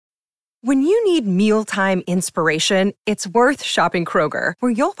When you need mealtime inspiration, it's worth shopping Kroger,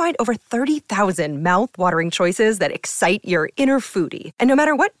 where you'll find over 30,000 mouth-watering choices that excite your inner foodie. And no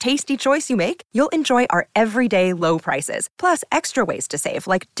matter what tasty choice you make, you'll enjoy our everyday low prices, plus extra ways to save,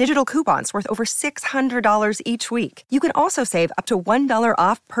 like digital coupons worth over $600 each week. You can also save up to $1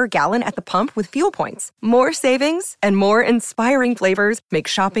 off per gallon at the pump with fuel points. More savings and more inspiring flavors make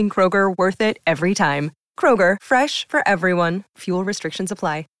shopping Kroger worth it every time. Kroger, fresh for everyone. Fuel restrictions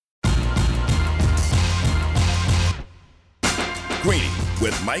apply. Greeny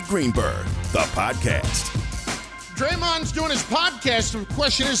with Mike Greenberg, the podcast. Draymond's doing his podcast. The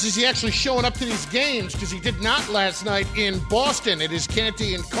question is he actually showing up to these games? Because he did not last night in Boston. It is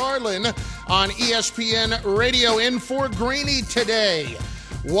Canty and Carlin on ESPN Radio in for Greeny today.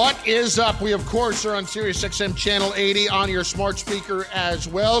 What is up? We, of course, are on SiriusXM Channel 80 on your smart speaker as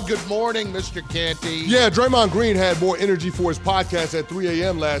well. Good morning, Mr. Canty. Yeah, Draymond Green had more energy for his podcast at 3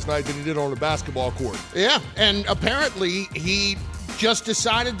 a.m. last night than he did on the basketball court. Yeah, and apparently he just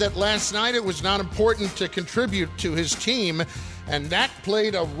decided that last night it was not important to contribute to his team, and that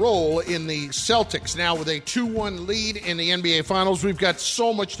played a role in the Celtics. Now with a 2-1 lead in the NBA Finals, we've got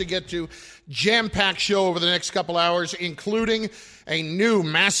so much to get to. Jam-packed show over the next couple hours, including a new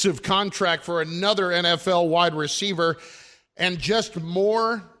massive contract for another NFL wide receiver, and just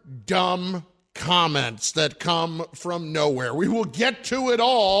more dumb comments that come from nowhere. We will get to it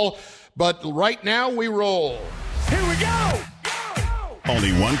all, but right now we roll. Here we go!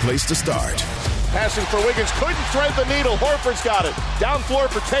 Only one place to start. Passing for Wiggins, couldn't thread the needle. Horford's got it. Down floor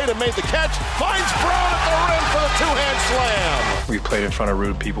for Tatum, made the catch. Finds Brown at the rim for the two-hand slam. We've played in front of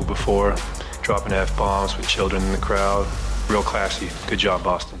rude people before, dropping F-bombs with children in the crowd. Real classy. Good job,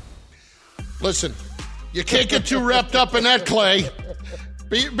 Boston. Listen, you can't get too wrapped up in that, Clay.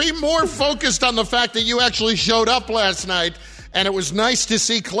 Be more focused on the fact that you actually showed up last night, and it was nice to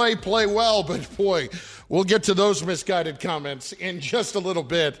see Clay play well, but boy, we'll get to those misguided comments in just a little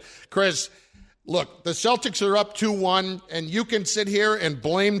bit. Chris, look, the Celtics are up 2-1, and you can sit here and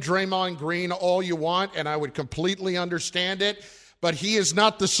blame Draymond Green all you want, and I would completely understand it, but he is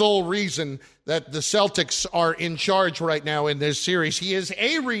not the sole reason that the Celtics are in charge right now in this series. He is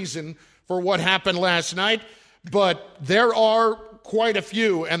a reason for what happened last night, but there are quite a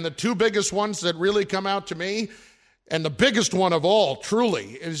few, and the two biggest ones that really come out to me, and the biggest one of all, truly,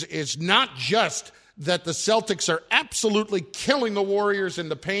 is not just that the Celtics are absolutely killing the Warriors in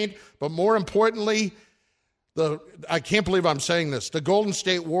the paint, but more importantly, I can't believe I'm saying this, the Golden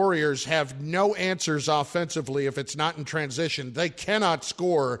State Warriors have no answers offensively if it's not in transition. They cannot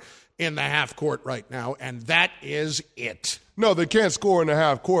score in the half court right now, and that is it. No, they can't score in the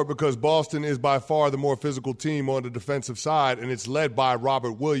half court because Boston is by far the more physical team on the defensive side, and it's led by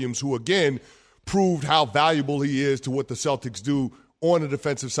Robert Williams, who again proved how valuable he is to what the Celtics do on the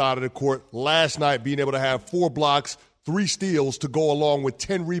defensive side of the court. Last night, being able to have 4 blocks, 3 steals to go along with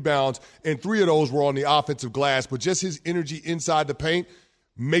 10 rebounds, and 3 of those were on the offensive glass. But just his energy inside the paint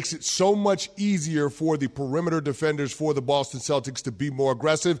makes it so much easier for the perimeter defenders for the Boston Celtics to be more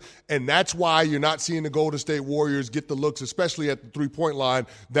aggressive, and that's why you're not seeing the Golden State Warriors get the looks, especially at the three-point line,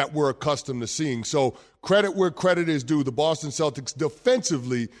 that we're accustomed to seeing. So credit where credit is due. The Boston Celtics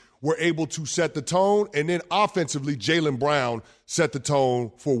defensively were able to set the tone, and then offensively, Jaylen Brown set the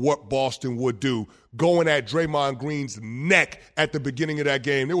tone for what Boston would do, going at Draymond Green's neck at the beginning of that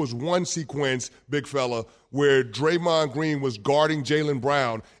game. There was one sequence, big fella, where Draymond Green was guarding Jaylen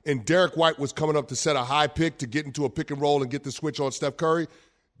Brown, and Derek White was coming up to set a high pick to get into a pick and roll and get the switch on Steph Curry.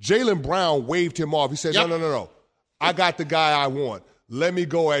 Jaylen Brown waved him off. He said, No. I got the guy I want. Let me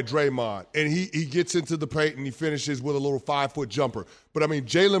go at Draymond. And he gets into the paint and he finishes with a little 5-foot jumper. But, I mean,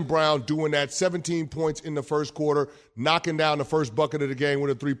 Jaylen Brown doing that, 17 points in the first quarter, knocking down the first bucket of the game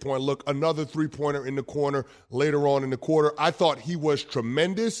with a three-point look, another three-pointer in the corner later on in the quarter. I thought he was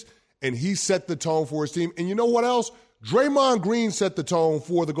tremendous, and he set the tone for his team. And you know what else? Draymond Green set the tone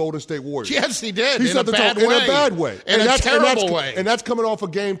for the Golden State Warriors. Yes, he did. He set the tone in a bad way. In a terrible way. And that's coming off a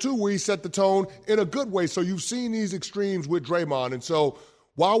game, too, where he set the tone in a good way. So you've seen these extremes with Draymond. And so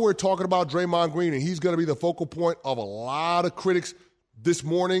while we're talking about Draymond Green, and he's going to be the focal point of a lot of critics this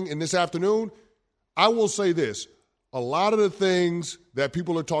morning and this afternoon, I will say this. A lot of the things that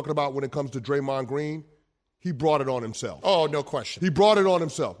people are talking about when it comes to Draymond Green, he brought it on himself. Oh, no question. He brought it on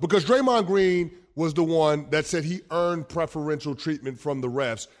himself. Because Draymond Green was the one that said he earned preferential treatment from the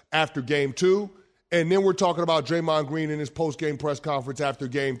refs after Game 2. And then we're talking about Draymond Green in his post-game press conference after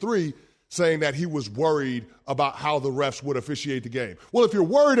Game 3 saying that he was worried about how the refs would officiate the game. Well, if you're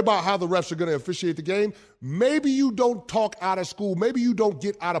worried about how the refs are going to officiate the game, maybe you don't talk out of school. Maybe you don't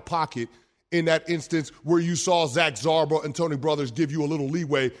get out of pocket in that instance where you saw Zach Zarba and Tony Brothers give you a little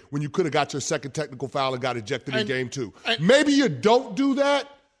leeway when you could have got your second technical foul and got ejected in Game 2. Maybe you don't do that,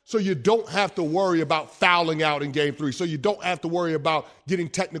 so you don't have to worry about fouling out in Game 3, so you don't have to worry about getting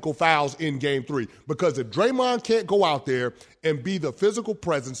technical fouls in Game 3. Because if Draymond can't go out there and be the physical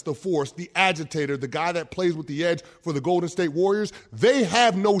presence, the force, the agitator, the guy that plays with the edge for the Golden State Warriors, they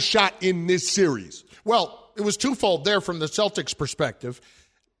have no shot in this series. Well, it was twofold there from the Celtics' perspective.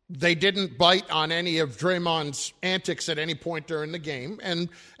 They didn't bite on any of Draymond's antics at any point during the game. And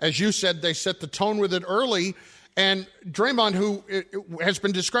as you said, they set the tone with it early. And Draymond, who has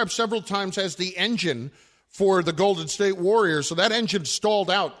been described several times as the engine for the Golden State Warriors, so that engine stalled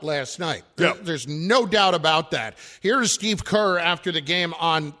out last night. Yep. There's no doubt about that. Here is Steve Kerr after the game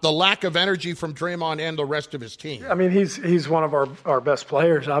on the lack of energy from Draymond and the rest of his team. I mean, he's one of our best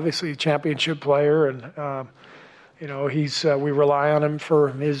players, obviously, championship player, and we rely on him for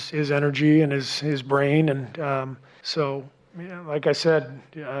his energy and his brain, and like I said,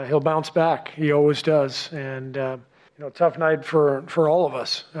 he'll bounce back. He always does, and tough night for all of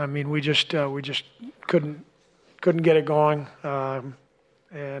us. I mean, we just couldn't get it going,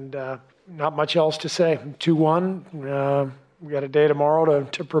 and not much else to say. 2-1. We got a day tomorrow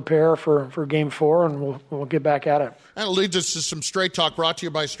to prepare for Game 4, and we'll get back at it. And it leads us to some Straight Talk brought to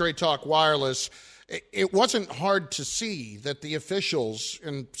you by Straight Talk Wireless. It wasn't hard to see that the officials,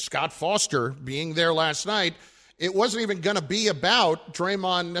 and Scott Foster being there last night, it wasn't even going to be about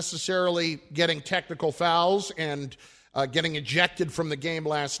Draymond necessarily getting technical fouls and getting ejected from the game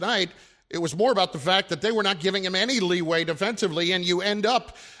last night. It was more about the fact that they were not giving him any leeway defensively, and you end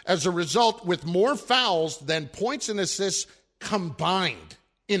up, as a result, with more fouls than points and assists combined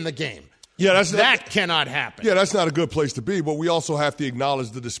in the game. Yeah, that cannot happen. Yeah, that's not a good place to be, but we also have to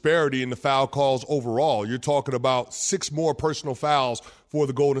acknowledge the disparity in the foul calls overall. You're talking about 6 more personal fouls for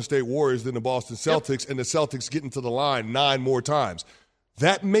the Golden State Warriors than the Boston Celtics, and the Celtics getting to the line 9 more times.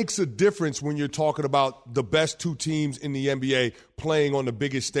 That makes a difference when you're talking about the best 2 teams in the NBA playing on the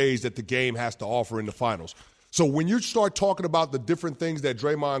biggest stage that the game has to offer in the finals. So when you start talking about the different things that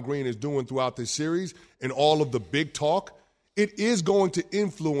Draymond Green is doing throughout this series and all of the big talk, it is going to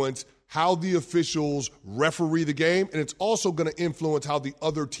influence how the officials referee the game, and it's also going to influence how the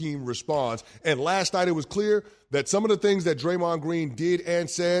other team responds. And last night it was clear that some of the things that Draymond Green did and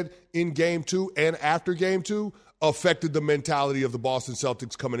said in Game 2 and after Game 2 affected the mentality of the Boston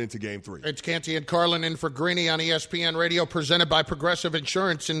Celtics coming into Game 3. It's Canty and Carlin in for Greeny on ESPN Radio, presented by Progressive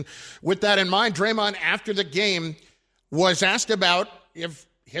Insurance. And with that in mind, Draymond, after the game, was asked about if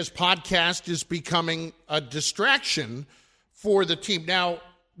his podcast is becoming a distraction for the team. Now,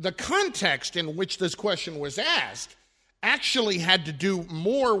 the context in which this question was asked actually had to do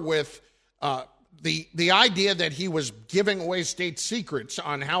more with the idea that he was giving away state secrets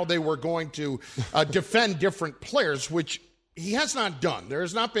on how they were going to defend different players, which he has not done. There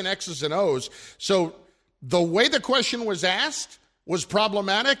has not been X's and O's. So the way the question was asked was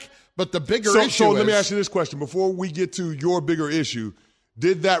problematic, but the bigger issue So let me ask you this question. Before we get to your bigger issue,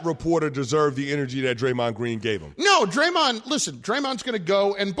 did that reporter deserve the energy that Draymond Green gave him? No, Draymond's going to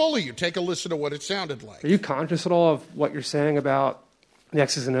go and bully you. Take a listen to what it sounded like. Are you conscious at all of what you're saying about the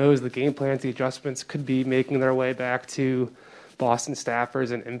X's and O's, the game plans, the adjustments could be making their way back to Boston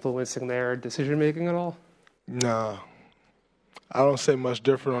staffers and influencing their decision-making at all? Nah. I don't say much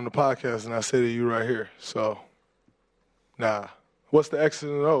different on the podcast than I say to you right here. So, nah. What's the X's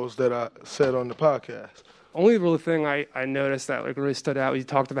and O's that I said on the podcast? Only real thing I noticed that really stood out, you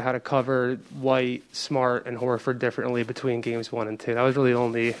talked about how to cover White, Smart, and Horford differently between games 1 and 2. That was really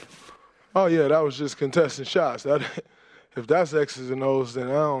only... Oh, yeah, that was just contesting shots. If that's X's and O's,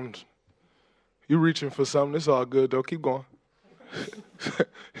 then you reaching for something. It's all good, though. Keep going.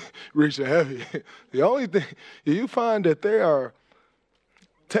 Reaching heavy. The only thing, you find that they are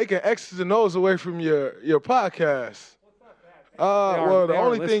taking X's and O's away from your podcast. Well, the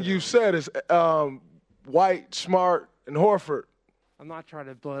only thing you said is White, Smart, and Horford. I'm not trying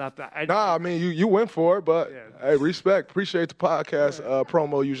to blow it up. I mean, you went for it, but hey, respect. Appreciate the podcast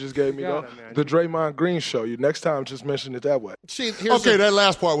promo you just gave me, though. The Draymond Green Show. Next time, just mention it that way. See, that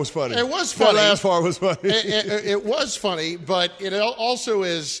last part was funny. It was funny. That last part was funny. It was funny, but it also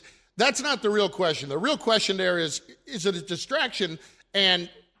is, that's not the real question. The real question there is it a distraction? And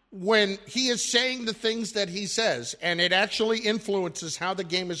when he is saying the things that he says and it actually influences how the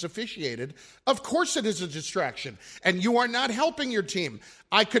game is officiated, of course it is a distraction. And you are not helping your team.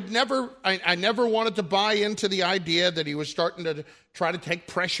 I never wanted to buy into the idea that he was starting to try to take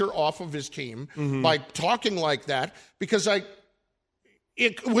pressure off of his team by talking like that, because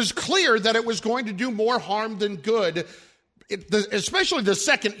it was clear that it was going to do more harm than good especially the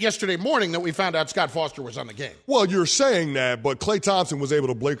second yesterday morning that we found out Scott Foster was on the game. Well, you're saying that, but Klay Thompson was able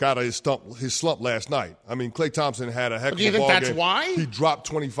to break out of his slump last night. I mean, Klay Thompson had a heck of a ball game. Do you think that's why? He dropped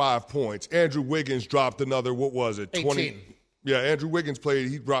 25 points. Andrew Wiggins dropped another, 18. Yeah, Andrew Wiggins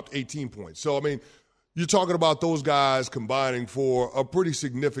he dropped 18 points. So, I mean, you're talking about those guys combining for a pretty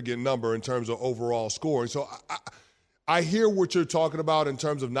significant number in terms of overall scoring. So I hear what you're talking about in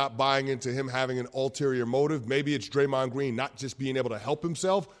terms of not buying into him having an ulterior motive. Maybe it's Draymond Green not just being able to help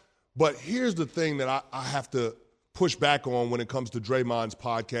himself. But here's the thing that I have to push back on when it comes to Draymond's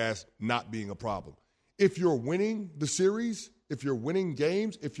podcast not being a problem. If you're winning the series, if you're winning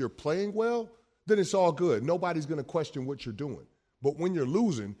games, if you're playing well, then it's all good. Nobody's going to question what you're doing. But when you're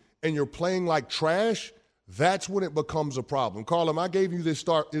losing and you're playing like trash, that's when it becomes a problem. Carlin, I gave you this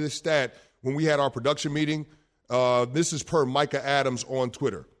stat when we had our production meeting. This is per Micah Adams on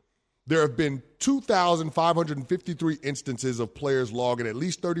Twitter. There have been 2,553 instances of players logging at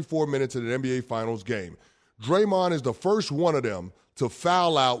least 34 minutes in an NBA Finals game. Draymond is the first one of them to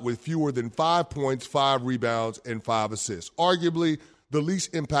foul out with fewer than 5 points, 5 rebounds, and 5 assists. Arguably the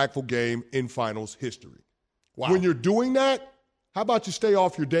least impactful game in Finals history. Wow. When you're doing that, how about you stay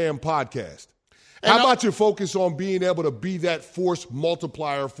off your damn podcast? How about you focus on being able to be that force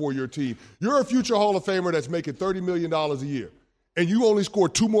multiplier for your team? You're a future Hall of Famer that's making $30 million a year, and you only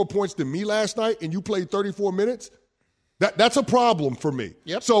scored 2 more points than me last night, and you played 34 minutes? That's a problem for me.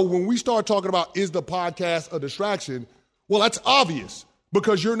 Yep. So when we start talking about is the podcast a distraction, well, that's obvious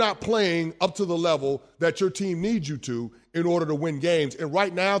because you're not playing up to the level that your team needs you to in order to win games. And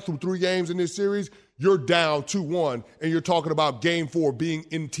right now, through 3 games in this series, you're down 2-1, and you're talking about Game 4 being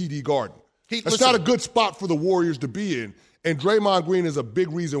in TD Garden. That's not a good spot for the Warriors to be in, and Draymond Green is a big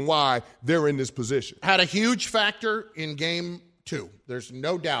reason why they're in this position. Had a huge factor in Game 2. There's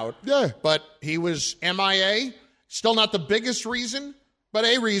no doubt. Yeah. But he was MIA. Still not the biggest reason, but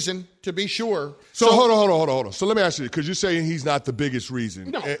a reason to be sure. So hold on. So let me ask you, because you're saying he's not the biggest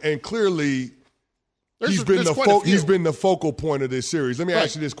reason. No. And clearly he's been the focal point of this series. Let me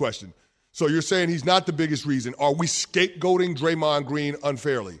ask you this question. So you're saying he's not the biggest reason. Are we scapegoating Draymond Green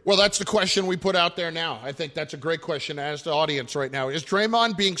unfairly? Well, that's the question we put out there now. I think that's a great question to ask the audience right now. Is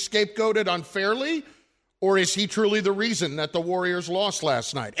Draymond being scapegoated unfairly, or is he truly the reason that the Warriors lost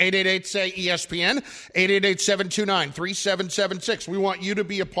last night? 888-SAY-ESPN, 888-729-3776. We want you to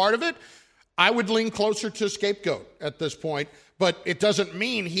be a part of it. I would lean closer to scapegoat at this point, but it doesn't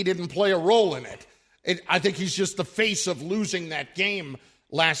mean he didn't play a role in it. I think he's just the face of losing that game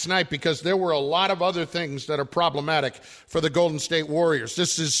last night because there were a lot of other things that are problematic for the Golden State Warriors.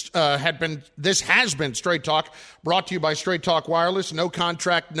 This has been Straight Talk, brought to you by Straight Talk Wireless. No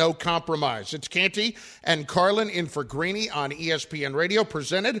contract, no compromise. It's Canty and Carlin in for Greeny on ESPN Radio,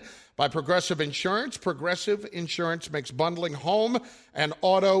 presented by Progressive Insurance. Progressive Insurance makes bundling home and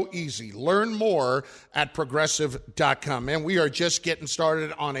auto easy. Learn more at progressive.com. And we are just getting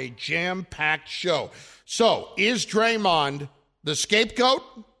started on a jam-packed show. So, is Draymond the scapegoat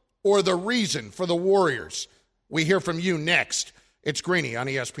or the reason for the Warriors? We hear from you next. It's Greeny on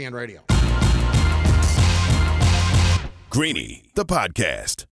ESPN Radio. Greeny, the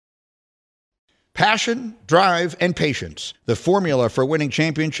podcast. Passion, drive, and patience. The formula for winning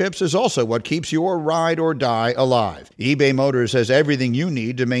championships is also what keeps your ride or die alive. eBay Motors has everything you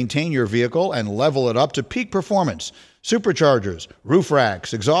need to maintain your vehicle and level it up to peak performance. Superchargers, roof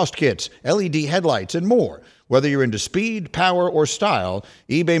racks, exhaust kits, LED headlights, and more. Whether you're into speed, power, or style,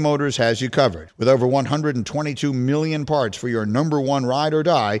 eBay Motors has you covered. With over 122 million parts for your number one ride or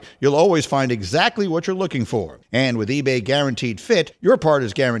die, you'll always find exactly what you're looking for. And with eBay Guaranteed Fit, your part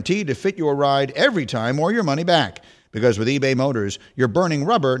is guaranteed to fit your ride every time or your money back. Because with eBay Motors, you're burning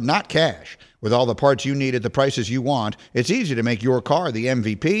rubber, not cash. With all the parts you need at the prices you want, it's easy to make your car the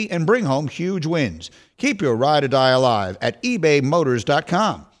MVP and bring home huge wins. Keep your ride or die alive at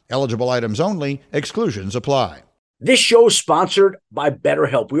ebaymotors.com. Eligible items only. Exclusions apply. This show is sponsored by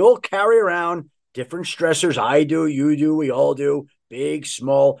BetterHelp. We all carry around different stressors. I do, you do, we all do, big,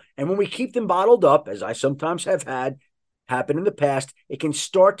 small. And when we keep them bottled up, as I sometimes have had happen in the past, it can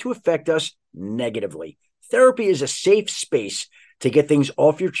start to affect us negatively. Therapy is a safe space to get things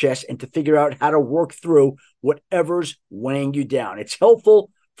off your chest and to figure out how to work through whatever's weighing you down. It's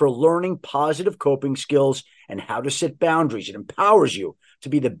helpful for learning positive coping skills and how to set boundaries. It empowers you to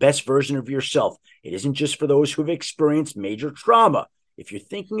be the best version of yourself. It isn't just for those who've experienced major trauma. If you're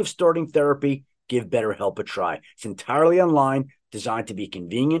thinking of starting therapy, give BetterHelp a try. It's entirely online, designed to be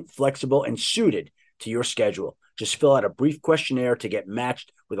convenient, flexible, and suited to your schedule. Just fill out a brief questionnaire to get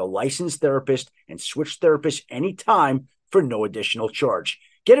matched with a licensed therapist and switch therapists anytime for no additional charge.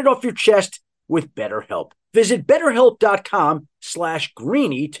 Get it off your chest with BetterHelp. Visit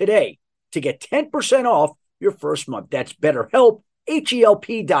BetterHelp.com/Greeny today to get 10% off your first month. That's BetterHelp,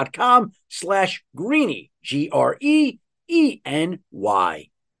 HELP.com/Greeny, GREENY.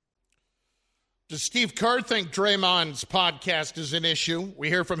 Does Steve Kerr think Draymond's podcast is an issue? We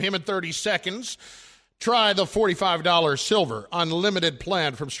hear from him in 30 seconds. Try the $45 Silver Unlimited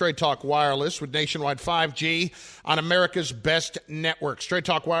plan from Straight Talk Wireless with nationwide 5G on America's best network. Straight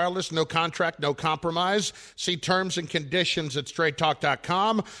Talk Wireless, no contract, no compromise. See terms and conditions at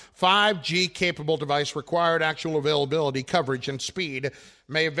straighttalk.com. 5G capable device required. Actual availability, coverage, and speed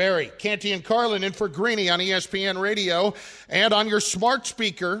may vary. Canty and Carlin in for Greeny on ESPN Radio and on your smart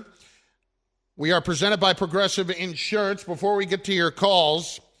speaker. We are presented by Progressive Insurance. Before we get to your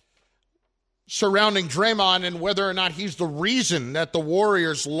calls surrounding Draymond and whether or not he's the reason that the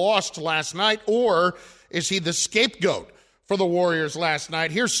Warriors lost last night, or is he the scapegoat for the Warriors last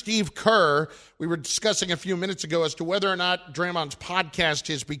night? Here's Steve Kerr. We were discussing a few minutes ago as to whether or not Draymond's podcast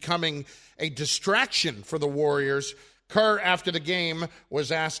is becoming a distraction for the Warriors. Kerr, after the game, was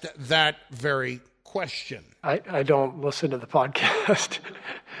asked that very question. I don't listen to the podcast,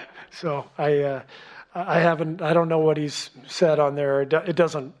 so I don't know what he's said on there. It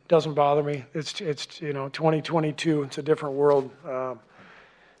doesn't bother me. It's 2022. It's a different world.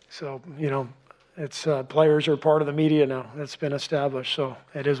 So it's players are part of the media now. That's been established. So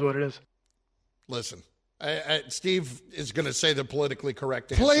it is what it is. Listen, Steve is going to say the politically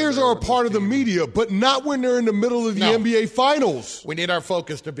correct answer. Players are a part of the media, but not when they're in the middle of the NBA Finals. We need our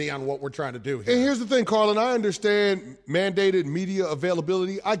focus to be on what we're trying to do here. And here's the thing, Carlin. I understand mandated media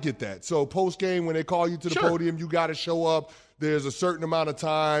availability. I get that. So post-game, when they call you to the podium, you got to show up. There's a certain amount of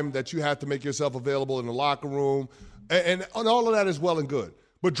time that you have to make yourself available in the locker room. And all of that is well and good.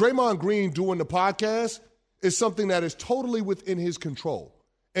 But Draymond Green doing the podcast is something that is totally within his control.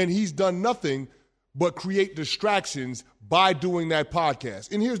 And he's done nothing but create distractions by doing that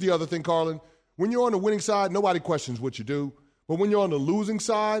podcast. And here's the other thing, Carlin. When you're on the winning side, nobody questions what you do. But when you're on the losing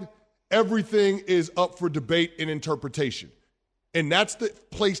side, everything is up for debate and interpretation. And that's the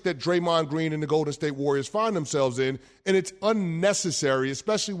place that Draymond Green and the Golden State Warriors find themselves in. And it's unnecessary,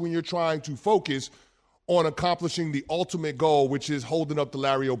 especially when you're trying to focus on accomplishing the ultimate goal, which is holding up the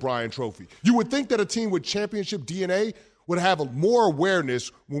Larry O'Brien trophy. You would think that a team with championship DNA would have more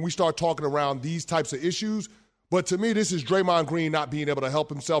awareness when we start talking around these types of issues. But to me, this is Draymond Green not being able to help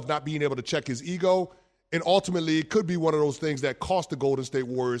himself, not being able to check his ego. And ultimately, it could be one of those things that cost the Golden State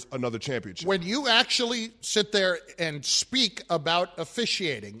Warriors another championship. When you actually sit there and speak about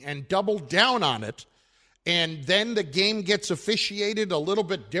officiating and double down on it, and then the game gets officiated a little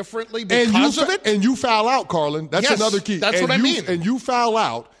bit differently because of it? And you foul out, Carlin. That's another key. That's what I mean. And you foul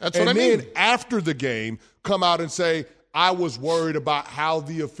out. That's what I mean. And then after the game, come out and say, I was worried about how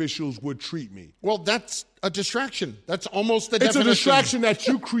the officials would treat me. Well, that's a distraction. That's almost the definition. It's a distraction that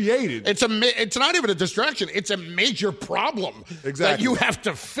you created. It's not even a distraction. It's a major problem that you have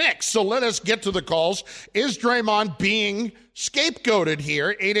to fix. So let us get to the calls. Is Draymond being scapegoated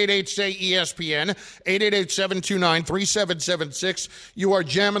here? 888-SAY-ESPN, 888-729-3776. You are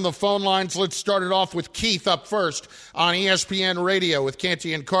jamming the phone lines. Let's start it off with Keith up first on ESPN Radio with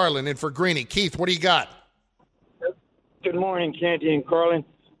Canty and Carlin in for Greeny. Keith, what do you got? Good morning, Canty and Carlin.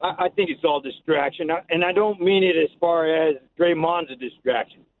 I think it's all distraction, and I don't mean it as far as Draymond's a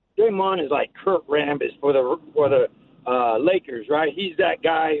distraction. Draymond is like Kurt Rambis for the Lakers, right? He's that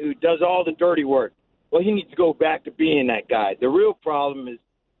guy who does all the dirty work. Well, he needs to go back to being that guy. The real problem is,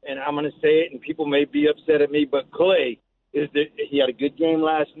 and I'm going to say it, and people may be upset at me, but Clay is that he had a good game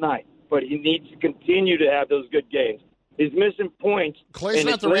last night, but he needs to continue to have those good games. He's missing points. Clay's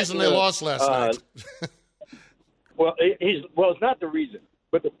not the reason they lost last night. Well, it's not the reason.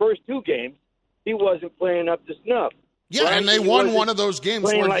 But the first two games, he wasn't playing up to snuff. Yeah, right? And they won one of those games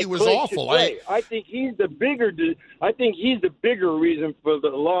where he was awful. I think he's the bigger reason for the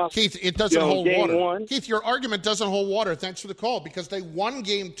loss. Keith, it doesn't hold water. One. Keith, your argument doesn't hold water. Thanks for the call, because they won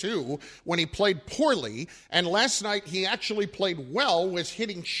game two when he played poorly, and last night he actually played well, was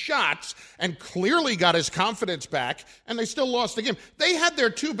hitting shots, and clearly got his confidence back, and they still lost the game. They had their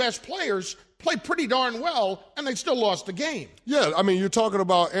two best players play pretty darn well, and they still lost the game. Yeah, I mean, you're talking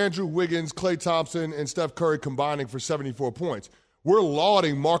about Andrew Wiggins, Klay Thompson, and Steph Curry combining for 74 points. We're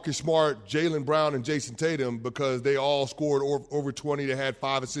lauding Marcus Smart, Jaylen Brown, and Jason Tatum because they all scored over 20. They had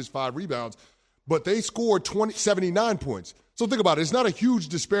 5 assists, 5 rebounds. But they scored 79 points. So think about it. It's not a huge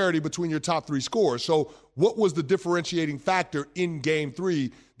disparity between your top three scorers. So what was the differentiating factor in Game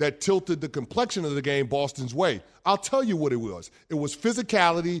 3 that tilted the complexion of the game Boston's way? I'll tell you what it was. It was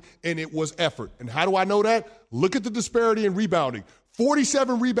physicality and it was effort. And how do I know that? Look at the disparity in rebounding.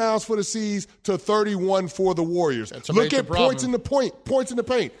 47 rebounds for the C's to 31 for the Warriors. Look at points in the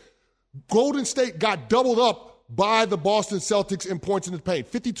paint. Golden State got doubled up by the Boston Celtics in points in the paint,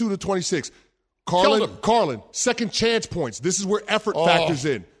 52-26. Carlin, second chance points. This is where effort factors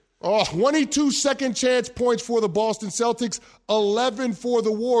in. 22 second chance points for the Boston Celtics, 11 for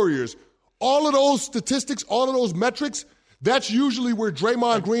the Warriors. All of those statistics, all of those metrics, that's usually where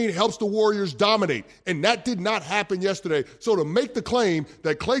Draymond Green helps the Warriors dominate, and that did not happen yesterday. So to make the claim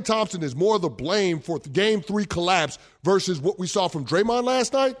that Klay Thompson is more the blame for Game 3 collapse versus what we saw from Draymond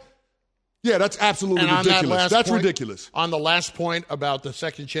last night, yeah, that's absolutely ridiculous. That's ridiculous. On the last point about the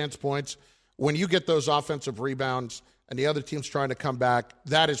second chance points, when you get those offensive rebounds and the other team's trying to come back,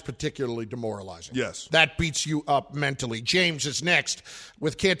 that is particularly demoralizing. Yes. That beats you up mentally. James is next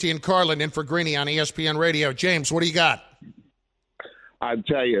with Canty and Carlin in for Greeny on ESPN Radio. James, what do you got? I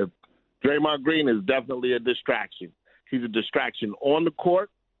tell you, Draymond Green is definitely a distraction. He's a distraction on the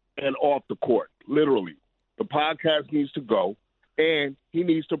court and off the court, literally. The podcast needs to go, and he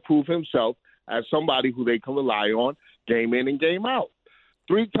needs to prove himself as somebody who they can rely on game in and game out.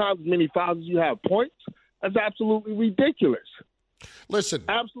 3 times as many fouls as you have points, that's absolutely ridiculous. Listen.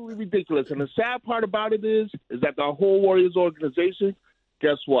 Absolutely ridiculous. And the sad part about it is that the whole Warriors organization,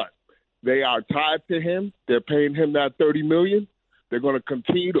 guess what? They are tied to him. They're paying him that $30 million. They're going to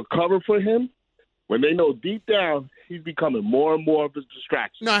continue to cover for him when they know deep down he's becoming more and more of a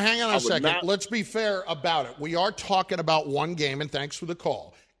distraction. Now, hang on a second. Let's be fair about it. We are talking about one game, and thanks for the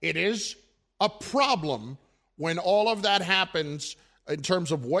call. It is a problem when all of that happens in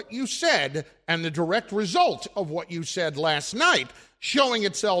terms of what you said and the direct result of what you said last night showing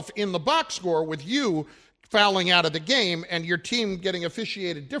itself in the box score with you fouling out of the game and your team getting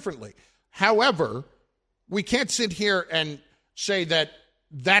officiated differently. However, we can't sit here and say that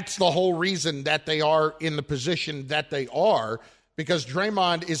that's the whole reason that they are in the position that they are, because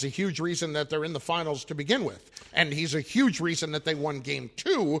Draymond is a huge reason that they're in the finals to begin with. And he's a huge reason that they won Game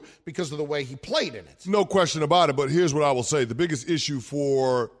 2 because of the way he played in it. No question about it, but here's what I will say. The biggest issue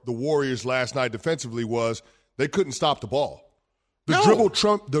for the Warriors last night defensively was they couldn't stop the ball.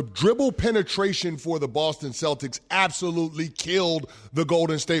 The dribble penetration for the Boston Celtics absolutely killed the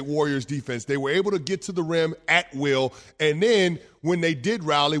Golden State Warriors defense. They were able to get to the rim at will, and then when they did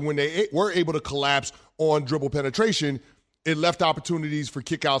rally, when they were able to collapse on dribble penetration, it left opportunities for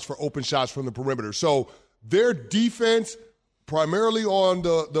kickouts for open shots from the perimeter. So their defense, primarily on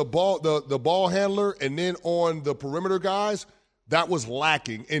the ball handler and then on the perimeter guys, that was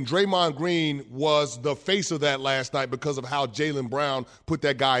lacking. And Draymond Green was the face of that last night because of how Jaylen Brown put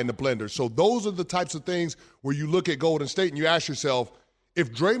that guy in the blender. So those are the types of things where you look at Golden State and you ask yourself,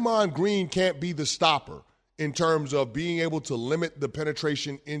 if Draymond Green can't be the stopper in terms of being able to limit the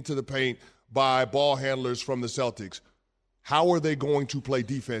penetration into the paint by ball handlers from the Celtics, how are they going to play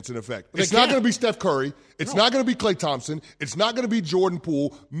defense in effect? It's not going to be Steph Curry. It's not going to be Klay Thompson. It's not going to be Jordan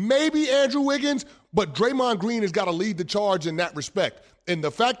Poole. Maybe Andrew Wiggins, but Draymond Green has got to lead the charge in that respect. And the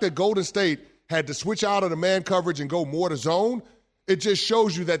fact that Golden State had to switch out of the man coverage and go more to zone, it just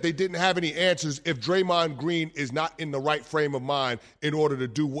shows you that they didn't have any answers if Draymond Green is not in the right frame of mind in order to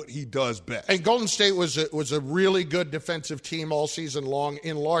do what he does best. And Golden State was a really good defensive team all season long,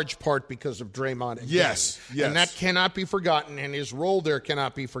 in large part because of Draymond. Yes. And that cannot be forgotten, and his role there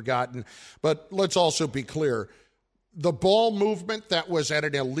cannot be forgotten. But let's also be clear. The ball movement that was at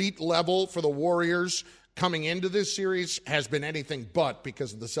an elite level for the Warriors coming into this series has been anything but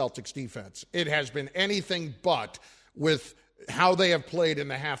because of the Celtics defense. It has been anything but with how they have played in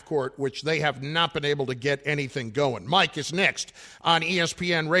the half court, which they have not been able to get anything going. Mike is next on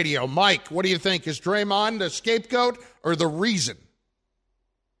ESPN Radio. Mike, what do you think? Is Draymond the scapegoat or the reason?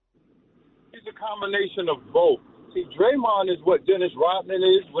 He's a combination of both. See, Draymond is what Dennis Rodman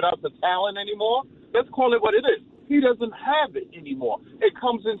is without the talent anymore. Let's call it what it is. He doesn't have it anymore. It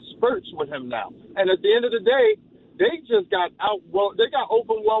comes in spurts with him now. And at the end of the day, they just got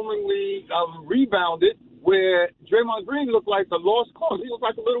overwhelmingly rebounded, where Draymond Green looked like a lost cause. He looked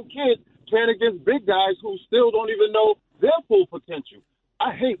like a little kid playing against big guys who still don't even know their full potential.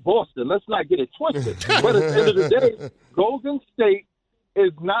 I hate Boston. Let's not get it twisted. But at the end of the day, Golden State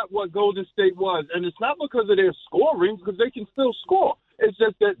is not what Golden State was. And it's not because of their scoring, because they can still score. It's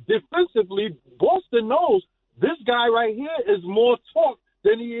just that defensively, Boston knows this guy right here is more talk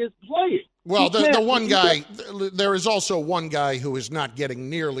than he is playing. Well, there is also one guy who is not getting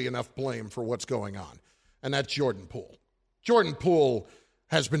nearly enough blame for what's going on, and that's Jordan Poole. Jordan Poole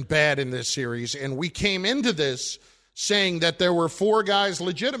has been bad in this series, and we came into this saying that there were 4 guys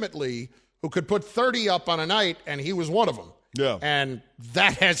legitimately who could put 30 up on a night, and he was one of them. Yeah. And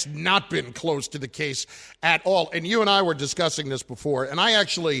that has not been close to the case at all. And you and I were discussing this before, and I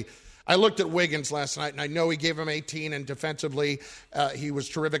looked at Wiggins last night, and I know he gave him 18, and defensively he was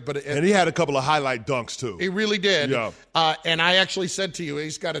terrific. And he had a couple of highlight dunks, too. He really did. Yeah. And I actually said to you,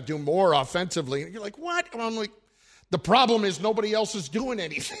 he's got to do more offensively. And you're like, what? And I'm like, the problem is nobody else is doing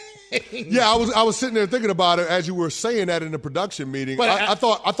anything. Yeah, I was sitting there thinking about it as you were saying that in the production meeting. But I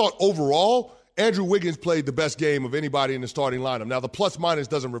thought overall, Andrew Wiggins played the best game of anybody in the starting lineup. Now, the plus-minus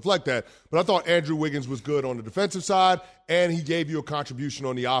doesn't reflect that, but I thought Andrew Wiggins was good on the defensive side, and he gave you a contribution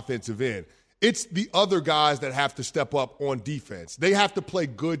on the offensive end. It's the other guys that have to step up on defense. They have to play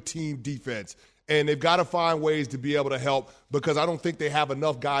good team defense, and they've got to find ways to be able to help because I don't think they have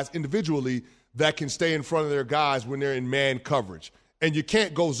enough guys individually that can stay in front of their guys when they're in man coverage. And you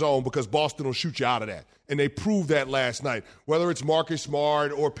can't go zone because Boston will shoot you out of that. And they proved that last night. Whether it's Marcus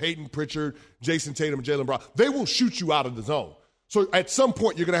Smart or Peyton Pritchard, Jason Tatum, and Jaylen Brown, they will shoot you out of the zone. So at some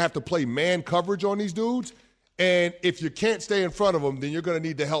point, you're going to have to play man coverage on these dudes. And if you can't stay in front of them, then you're going to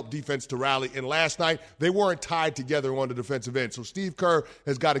need to help defense to rally. And last night, they weren't tied together on the defensive end. So Steve Kerr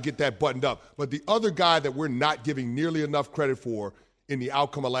has got to get that buttoned up. But the other guy that we're not giving nearly enough credit for in the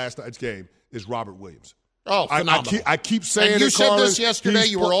outcome of last night's game is Robert Williams. Oh, phenomenal. I keep saying and you it, Carlin. said this yesterday.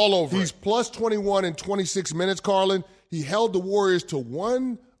 You were all over He's it. plus 21 in 26 minutes, Carlin. He held the Warriors to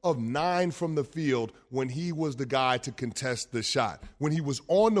 1 of 9 from the field when he was the guy to contest the shot. When he was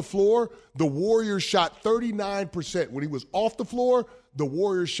on the floor, the Warriors shot 39%. When he was off the floor, the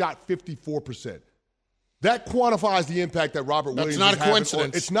Warriors shot 54%. That quantifies the impact that Robert Williams That's not is a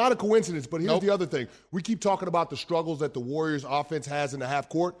coincidence. It's not a coincidence, but here's the other thing. We keep talking about the struggles that the Warriors offense has in the half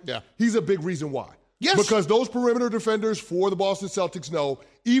court. Yeah. He's a big reason why. Yes. Because those perimeter defenders for the Boston Celtics know,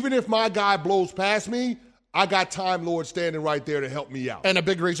 even if my guy blows past me, I got Time Lord standing right there to help me out. And a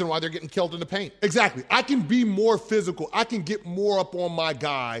big reason why they're getting killed in the paint. Exactly. I can be more physical. I can get more up on my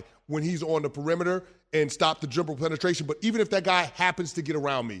guy when he's on the perimeter and stop the dribble penetration. But even if that guy happens to get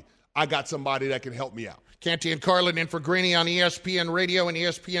around me, I got somebody that can help me out. Canty and Carlin in for Greeny on ESPN Radio and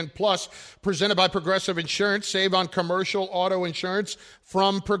ESPN Plus, presented by Progressive Insurance. Save on commercial auto insurance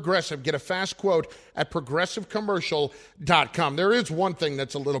from Progressive. Get a fast quote at progressivecommercial.com. There is one thing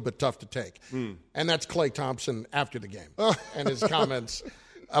that's a little bit tough to take, and that's Klay Thompson after the game and his comments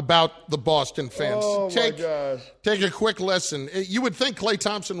about the Boston fans. Oh, my gosh. Take a quick lesson. You would think Klay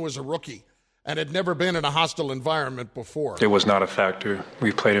Thompson was a rookie and had never been in a hostile environment before. It was not a factor.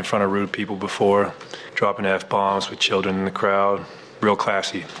 We've played in front of rude people before, dropping F-bombs with children in the crowd. Real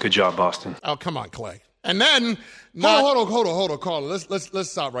classy. Good job, Boston. Oh, come on, Klay. And then... Hold on, Carlin. Let's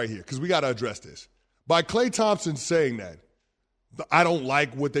stop right here because we got to address this. By Klay Thompson saying that, I don't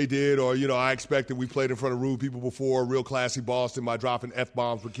like what they did, or, I expected we played in front of rude people before, real classy Boston by dropping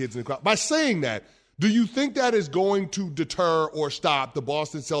F-bombs with kids in the crowd. By saying that, do you think that is going to deter or stop the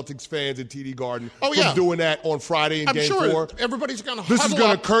Boston Celtics fans in TD Garden from doing that on Friday in Game 4? I'm sure everybody's going to huddle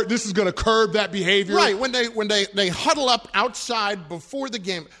up. This is going to curb that behavior? Right, when they huddle up outside before the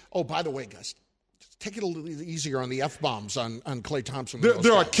game. Oh, by the way, guys, take it a little easier on the F-bombs on Klay Thompson.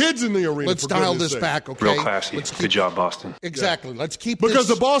 There are kids in the arena. Let's dial this back, okay? Real classy. Good job, Boston. Exactly. Yeah. Let's keep because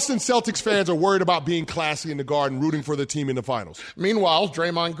the Boston Celtics fans are worried about being classy in the Garden, rooting for the team in the finals. Meanwhile,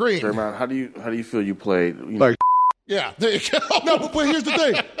 Draymond Green. Draymond, how do you feel you played? Yeah, there you go. No, but here's the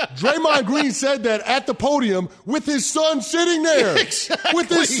thing. Draymond Green said that at the podium with his son sitting there. Exactly. With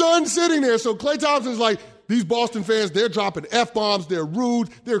his son sitting there. So Klay Thompson's like, these Boston fans, they're dropping F-bombs, they're rude,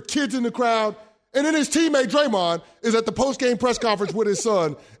 there are kids in the crowd. And then his teammate, Draymond, is at the post-game press conference with his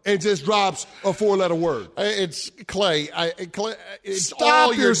son and just drops a 4-letter word. It's Klay. Stop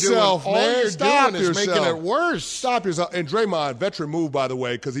all yourself, man. All you're Stop doing yourself. Is making it worse. Stop yourself. And Draymond, veteran move, by the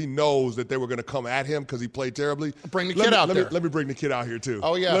way, because he knows that they were going to come at him because he played terribly. Bring the kid out there. Let me bring the kid out here, too.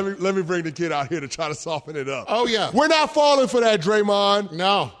 Oh, yeah. Let me bring the kid out here to try to soften it up. Oh, yeah. We're not falling for that, Draymond.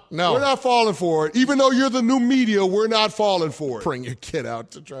 No. We're not falling for it. Even though you're the new media, we're not falling for it. Bring your kid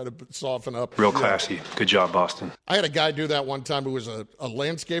out to try to soften up. Real classy. Good job, Boston. I had a guy do that one time who was a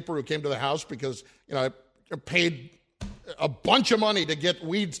landscaper who came to the house because, I paid a bunch of money to get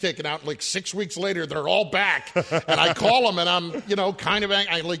weeds taken out. Like 6 weeks later, they're all back. And I call him and I'm, kind of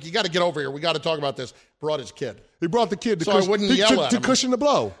angry. Like, you got to get over here. We got to talk about this. Brought his kid. He brought the kid I wouldn't yell at him. to cushion the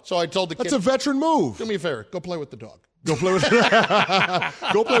blow. So I told the kid. That's a veteran move. Do me a favor. Go play with the dog. Go play with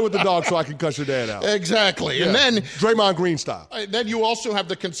the dog so I can cuss your dad out. Exactly. Yeah. And then Draymond Green style. Then you also have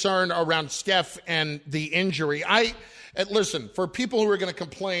the concern around Steph and the injury. Listen, for people who are going to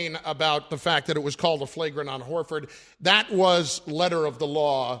complain about the fact that it was called a flagrant on Horford, that was letter of the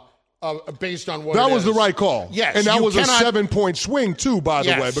law based on what that was the right call. Yes. And that was a 7-point swing, too, by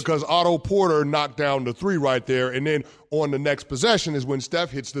the way, because Otto Porter knocked down the 3 right there. And then on the next possession is when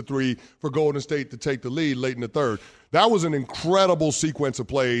Steph hits the 3 for Golden State to take the lead late in the third. That was an incredible sequence of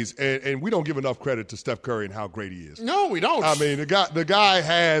plays, and we don't give enough credit to Steph Curry and how great he is. No, we don't. I mean, the guy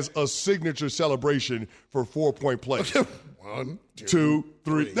has a signature celebration for 4-point plays. 1, 2,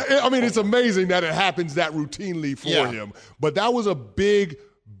 3. I mean, it's amazing that it happens that routinely for him. But that was a big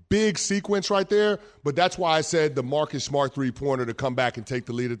sequence right there. But that's why I said the Marcus Smart 3-pointer to come back and take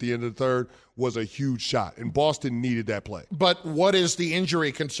the lead at the end of the third was a huge shot. And Boston needed that play. But what is the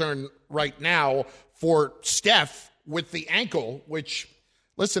injury concern right now for Steph with the ankle, which,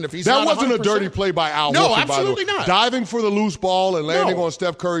 listen, if he's that not wasn't 100%, a dirty play by Al No, Horford, absolutely by the way. not. Diving for the loose ball and landing on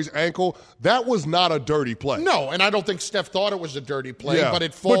Steph Curry's ankle, that was not a dirty play. No, and I don't think Steph thought it was a dirty play, but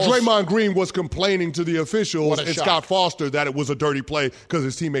it falls. But Draymond Green was complaining to the officials and shock. Scott Foster that it was a dirty play because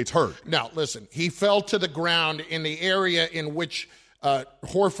his teammates hurt. Now, listen, he fell to the ground in the area in which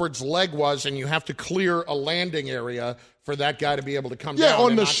Horford's leg was, and you have to clear a landing area for that guy to be able to come down. Yeah,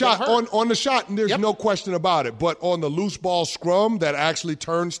 on and the not shot, get hurt. on the shot, and there's no question about it. But on the loose ball scrum that actually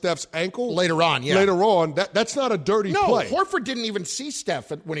turned Steph's ankle later on, that's not a dirty No, play. Horford didn't even see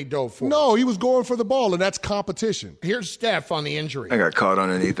Steph when he dove for it. No, he was going for the ball, and that's competition. Here's Steph on the injury. I got caught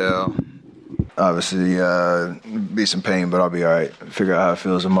underneath L. Obviously, be some pain, but I'll be all right. Figure out how it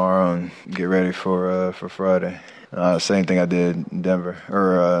feels tomorrow and get ready for Friday. Same thing I did in Denver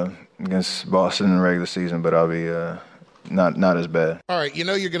or against Boston in the regular season, but I'll be not as bad. All right, you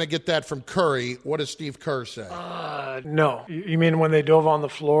know you're going to get that from Curry. What does Steve Kerr say? No. You mean when they dove on the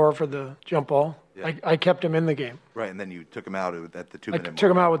floor for the jump ball? Yeah. I kept him in the game. Right, and then you took him out at the 2-minute mark. I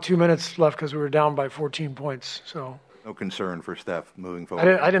took him out with 2 minutes left because we were down by 14 points. So no concern for Steph moving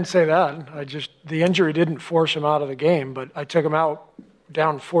forward. I didn't say that. The injury didn't force him out of the game, but I took him out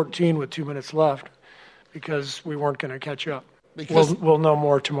down 14 with 2 minutes left because we weren't going to catch up. We'll know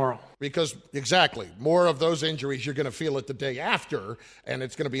more tomorrow. Because, exactly, more of those injuries you're going to feel it the day after, and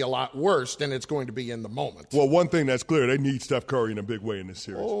it's going to be a lot worse than it's going to be in the moment. Well, one thing that's clear, they need Steph Curry in a big way in this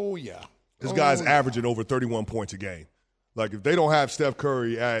series. Oh, yeah. This guy's averaging over 31 points a game. Like, if they don't have Steph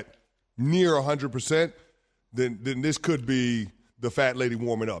Curry at near 100%, then this could be the fat lady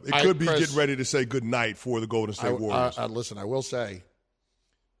warming up. It could be getting ready to say goodnight for the Golden State Warriors. Listen, I will say,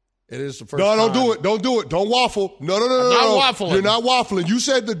 it is the first No, time. Don't do it. Don't waffle. No. Not waffling. You're not waffling. You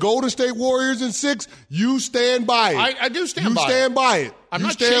said the Golden State Warriors in 6. You stand by it. I do stand by it. You stand by it. I'm you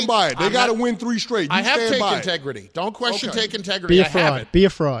not stand by it. They got to not- win 3 straight. You I have stand take by integrity. Don't question Okay. take integrity. Be a I have fraud. it. Be a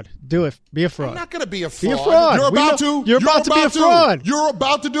fraud. Do it. Be a fraud. I'm not going to be a Be fraud. a fraud. You're about to. You're about to be a fraud. You're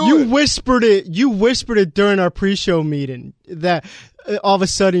about to do You it. whispered it. You whispered it during our pre-show meeting that all of a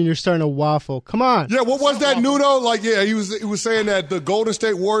sudden you're starting to waffle. Come on. Yeah, what was that, Nuno? Like, yeah, he was saying that the Golden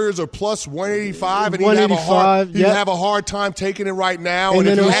State Warriors are plus 185, and he'd have a hard time taking it right now. And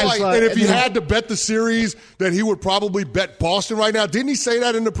if he had to bet the series, that he would probably bet Boston right now. Didn't he say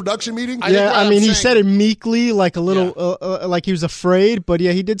that in the production meeting? He said it meekly, like a little, like he was afraid, but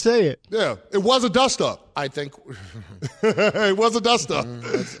yeah, he did say it. Yeah, it was a dust-up. I think it was a dust-up.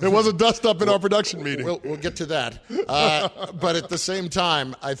 It was a dust-up in our production meeting. We'll get to that. But at the same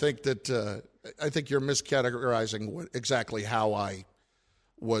time, I think that you're miscategorizing exactly how I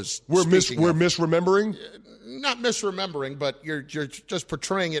was. We're misremembering. Not misremembering, but you're just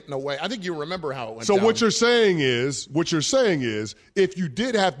portraying it in a way. I think you remember how it went. So down. what you're saying is, if you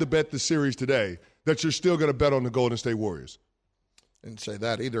did have to bet the series today, that you're still going to bet on the Golden State Warriors. Didn't say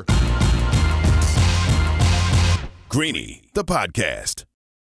that either. Greeny, the podcast.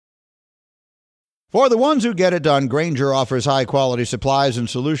 For the ones who get it done, Grainger offers high-quality supplies and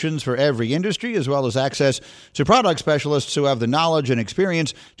solutions for every industry, as well as access to product specialists who have the knowledge and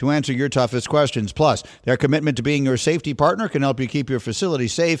experience to answer your toughest questions. Plus, their commitment to being your safety partner can help you keep your facility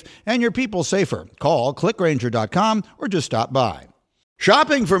safe and your people safer. Call clickgrainger.com or just stop by.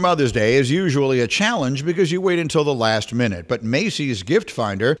 Shopping for Mother's Day is usually a challenge because you wait until the last minute, but Macy's Gift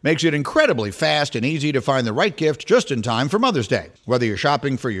Finder makes it incredibly fast and easy to find the right gift just in time for Mother's Day. Whether you're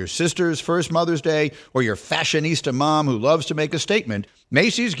shopping for your sister's first Mother's Day or your fashionista mom who loves to make a statement,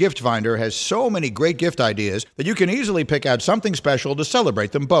 Macy's Gift Finder has so many great gift ideas that you can easily pick out something special to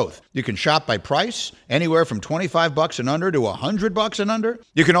celebrate them both. You can shop by price, anywhere from $25 and under to $100 and under.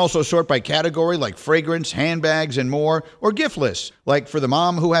 You can also sort by category like fragrance, handbags, and more, or gift lists, like for the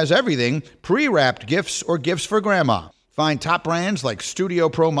mom who has everything, pre-wrapped gifts or gifts for grandma. Find top brands like Studio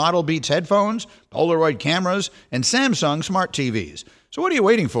Pro Model Beats headphones, Polaroid cameras, and Samsung smart TVs. So what are you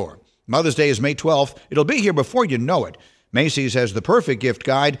waiting for? Mother's Day is May 12th. It'll be here before you know it. Macy's has the perfect gift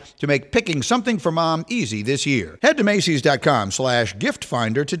guide to make picking something for mom easy this year. Head to Macys.com/gift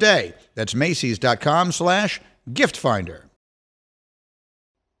finder today. That's Macys.com/gift finder.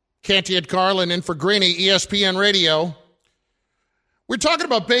 Canty and Carlin in for Greeny, ESPN Radio. We're talking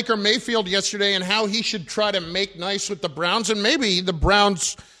about Baker Mayfield yesterday and how he should try to make nice with the Browns, and maybe the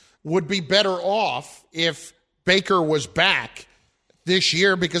Browns would be better off if Baker was back this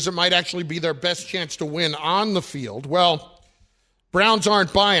year because it might actually be their best chance to win on the field. Well, Browns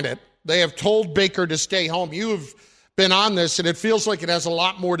aren't buying it. They have told Baker to stay home. You've been on this, and it feels like it has a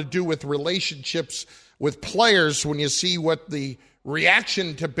lot more to do with relationships with players when you see what the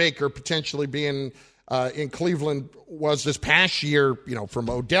reaction to Baker potentially being in Cleveland was this past year, from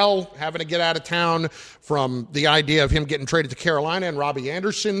Odell having to get out of town, from the idea of him getting traded to Carolina, and Robbie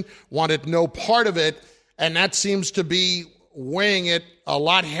Anderson wanted no part of it, and that seems to be weighing it a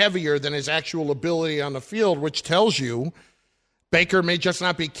lot heavier than his actual ability on the field, which tells you Baker may just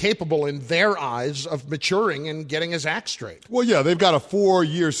not be capable in their eyes of maturing and getting his act straight. Well, yeah, they've got a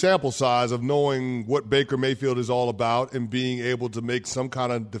 4-year sample size of knowing what Baker Mayfield is all about and being able to make some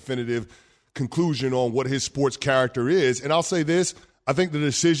kind of definitive conclusion on what his sports character is. And I'll say this, I think the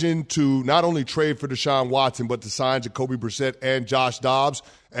decision to not only trade for Deshaun Watson, but to sign Jacoby Brissett and Josh Dobbs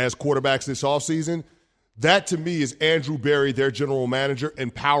as quarterbacks this offseason, that to me is Andrew Berry, their general manager,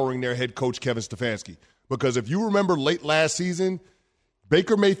 empowering their head coach, Kevin Stefanski. Because if you remember late last season,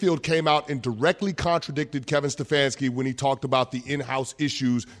 Baker Mayfield came out and directly contradicted Kevin Stefanski when he talked about the in-house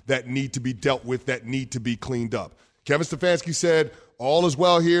issues that need to be dealt with, that need to be cleaned up. Kevin Stefanski said, all is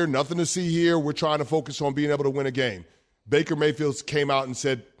well here, nothing to see here, we're trying to focus on being able to win a game. Baker Mayfield came out and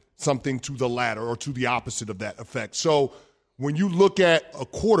said something to the latter or to the opposite of that effect. So when you look at a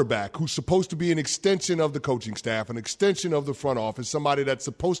quarterback who's supposed to be an extension of the coaching staff, an extension of the front office, somebody that's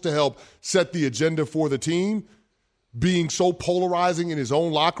supposed to help set the agenda for the team, being so polarizing in his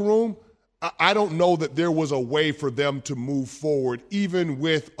own locker room, I don't know that there was a way for them to move forward, even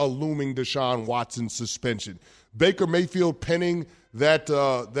with a looming Deshaun Watson suspension. Baker Mayfield penning that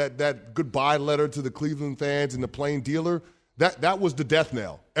goodbye letter to the Cleveland fans and the plain dealer, that was the death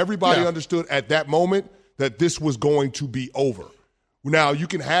knell. Everybody understood at that moment that this was going to be over. Now, you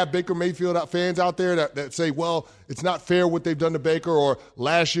can have Baker Mayfield fans out there that say, well, it's not fair what they've done to Baker, or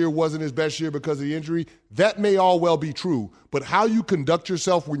last year wasn't his best year because of the injury. That may all well be true. But how you conduct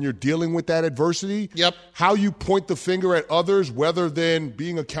yourself when you're dealing with that adversity, how you point the finger at others, rather than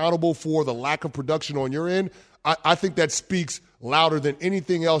being accountable for the lack of production on your end, I think that speaks louder than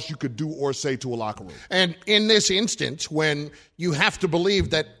anything else you could do or say to a locker room. And in this instance, when you have to believe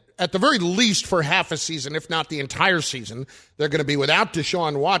that at the very least for half a season, if not the entire season, they're going to be without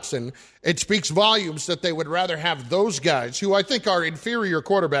Deshaun Watson, it speaks volumes that they would rather have those guys, who I think are inferior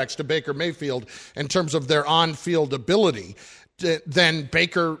quarterbacks to Baker Mayfield in terms of their on-field ability, than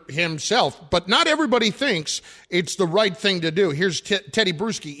Baker himself. But not everybody thinks it's the right thing to do. Here's Teddy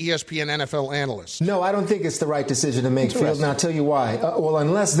Bruschi, ESPN NFL analyst. No, I don't think it's the right decision to make, Field, and I'll tell you why. Well,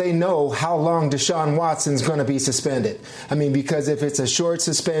 unless they know how long Deshaun Watson's going to be suspended. I mean, because if it's a short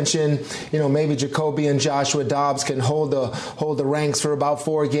suspension, maybe Jacoby and Joshua Dobbs can hold the ranks for about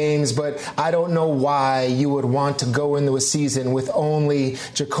 4 games, but I don't know why you would want to go into a season with only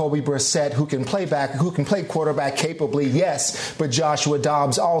Jacoby Brissett, who can play quarterback capably, yes, but Joshua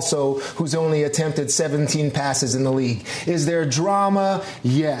Dobbs also, who's only attempted 17 passes in the league. Is there drama?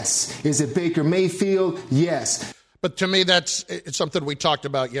 Yes. Is it Baker Mayfield? Yes. But to me, it's something we talked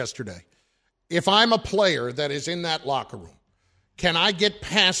about yesterday. If I'm a player that is in that locker room, can I get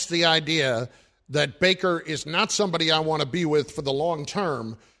past the idea that Baker is not somebody I want to be with for the long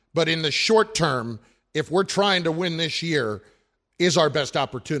term, but in the short term, if we're trying to win this year, is our best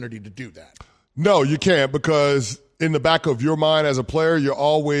opportunity to do that? No, you can't, because in the back of your mind as a player, you're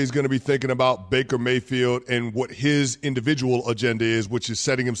always going to be thinking about Baker Mayfield and what his individual agenda is, which is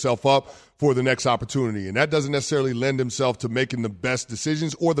setting himself up for the next opportunity. And that doesn't necessarily lend himself to making the best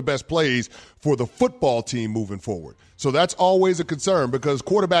decisions or the best plays for the football team moving forward. So that's always a concern, because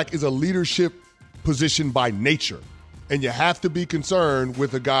quarterback is a leadership position by nature. And you have to be concerned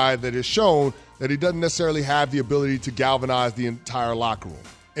with a guy that has shown that he doesn't necessarily have the ability to galvanize the entire locker room.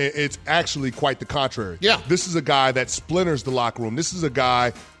 It's actually quite the contrary. Yeah. This is a guy that splinters the locker room. This is a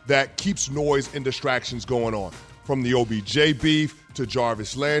guy that keeps noise and distractions going on. From the OBJ beef to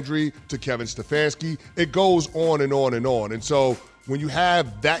Jarvis Landry to Kevin Stefanski, it goes on and on and on. And so when you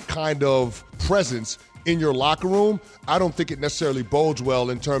have that kind of presence in your locker room, I don't think it necessarily bodes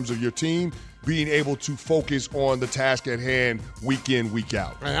well in terms of your team being able to focus on the task at hand week in, week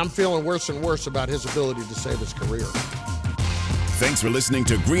out. I'm feeling worse and worse about his ability to save his career. Thanks for listening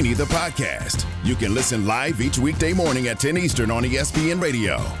to Greeny the Podcast. You can listen live each weekday morning at 10 Eastern on ESPN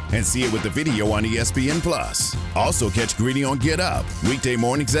Radio and see it with the video on ESPN Plus. Also catch Greeny on Get Up weekday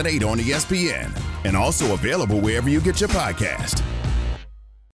mornings at 8 on ESPN and also available wherever you get your podcast.